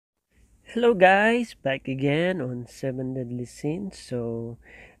Hello guys, back again on 7 Deadly Sins. So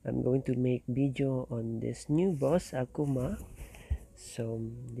I'm going to make video on this new boss, Akuma. So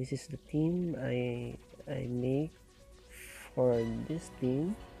this is the team I make for this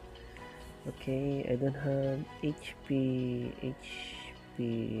team. Okay, I don't have HP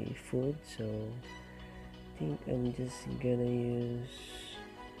food, so I think I'm just gonna use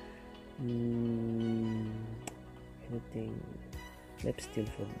mm, anything. Let's steal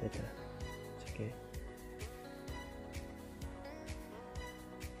food better. It's okay.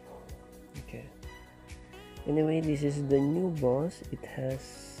 Okay. Anyway, this is the new boss. It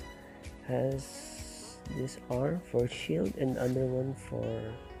has this arm for shield and other one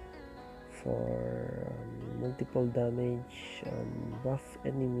for multiple damage buff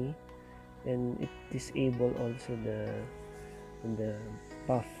enemy, and it disable also the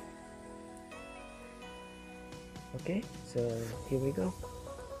buff. Okay, so here we go.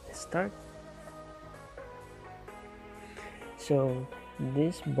 Let's start. So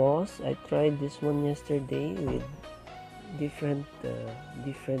this boss, I tried this one yesterday with different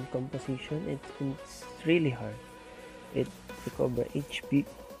composition. It's really hard. It recover HP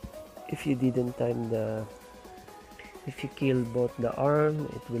if you didn't time the if you kill both the arm,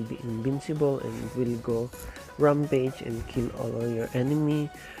 it will be invincible and it will go rampage and kill all of your enemy.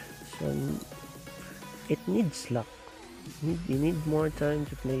 So it needs luck. You need more time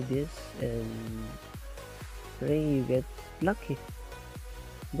to play this, and pray you get lucky.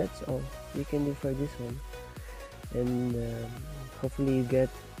 That's all you can do for this one, and hopefully you get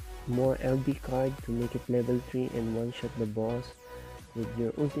more LB card to make it level 3 and one shot the boss with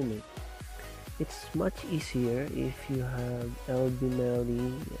your ultimate. It's much easier if you have LB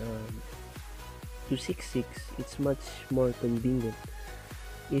melee 266. It's much more convenient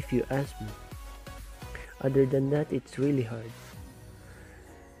if you ask me. Other than that, it's really hard.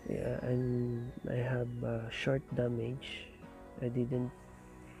 Yeah, and I have short damage.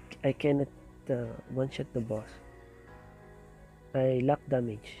 I cannot one shot the boss. I lack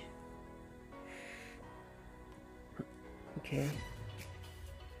damage. Okay.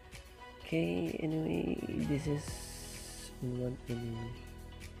 Okay, anyway, this is one enemy.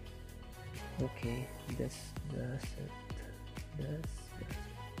 Okay, that's it. That's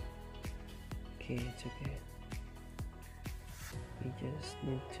okay, it's okay. We just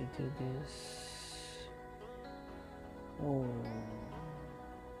need to do this. Oh.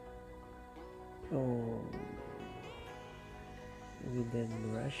 We then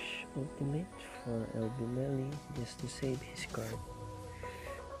rush ultimate for LB melee just to save his card.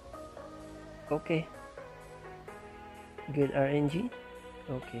 Okay. Good RNG.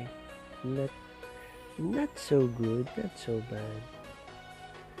 Okay. Not so good, not so bad.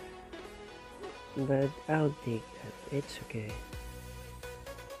 But I'll take that. It's okay.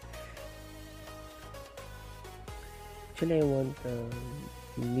 Actually, I want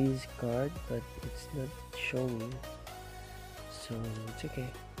Lee's card, but it's not showing, so it's okay.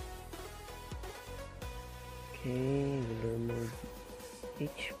 Okay, we'll remove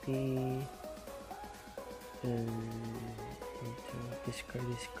HP and into discard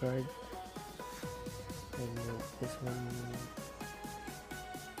this card, and this one.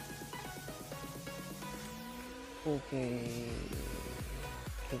 Okay,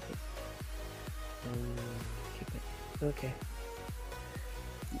 keep it and keep it. Okay.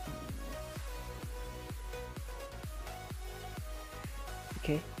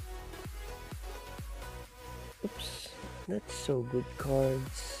 Okay. Oops, not so good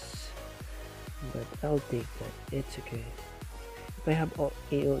cards, but I'll take that. It's okay. If I have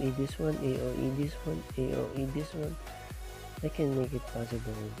AOE this one, AOE this one, AOE this one, I can make it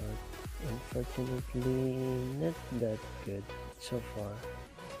possible, but unfortunately not that good so far.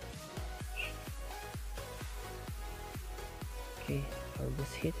 Okay, I'll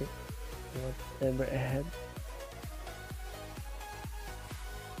just hit it, whatever I had.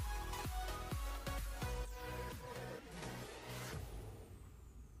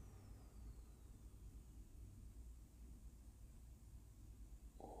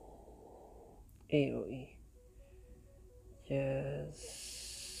 AOE.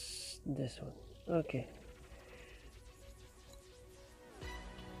 Yes, this one. Okay.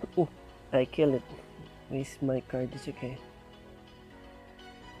 Oh, I kill it. Waste my card, it's okay.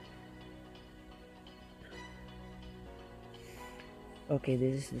 Okay,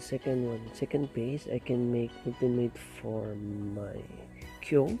 this is the second one. Second phase, I can make ultimate for my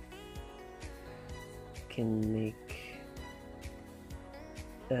Q. Can make.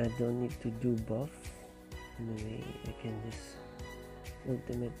 I don't need to do buff. Anyway, I can just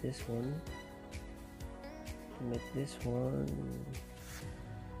ultimate this one. Ultimate this one.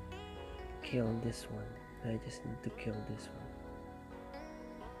 kill this one. I just need to kill this one.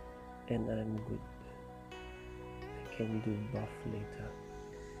 And I'm good. I can do buff later.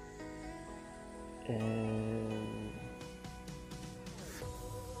 And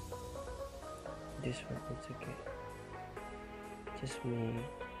this one, it's okay. Just make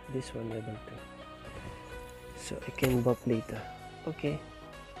this one level 2. So I can buff later. Okay.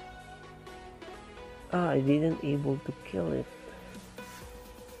 I didn't able to kill it.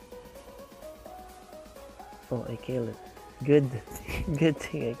 Oh, I kill it. Good. Good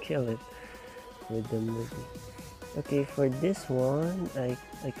thing I kill it with the movie. Okay, for this one, I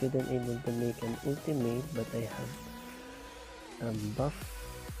couldn't able to make an ultimate, but I have buff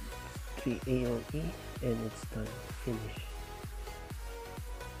 3 AOE and it's done. Finish.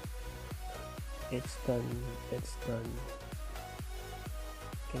 It's done. It's done.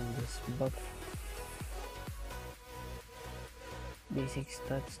 Can just buff basic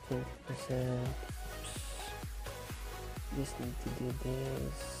stats 20%. Just need to do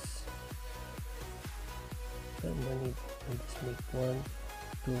this. And money. I'll just make 1,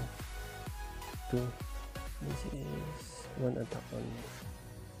 2, 2. This is 1 attack only.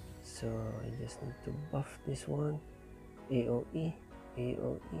 So I just need to buff this one. AOE,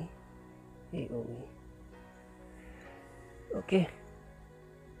 AOE, AOE. Okay.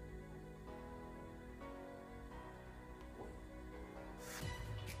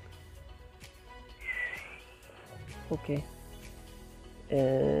 Okay.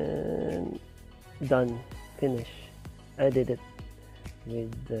 And done. Finish. I did it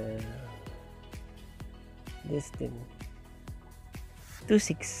with this team.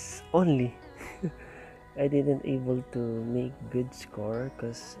 2-6 only. I didn't able to make good score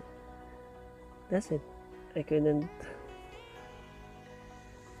because that's it. I couldn't.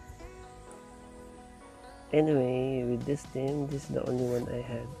 Anyway, with this team, this is the only one I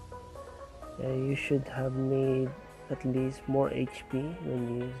had. You should have made at least more HP when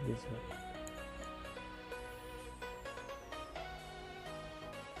you use this one.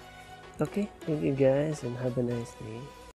 Okay, thank you guys and have a nice day.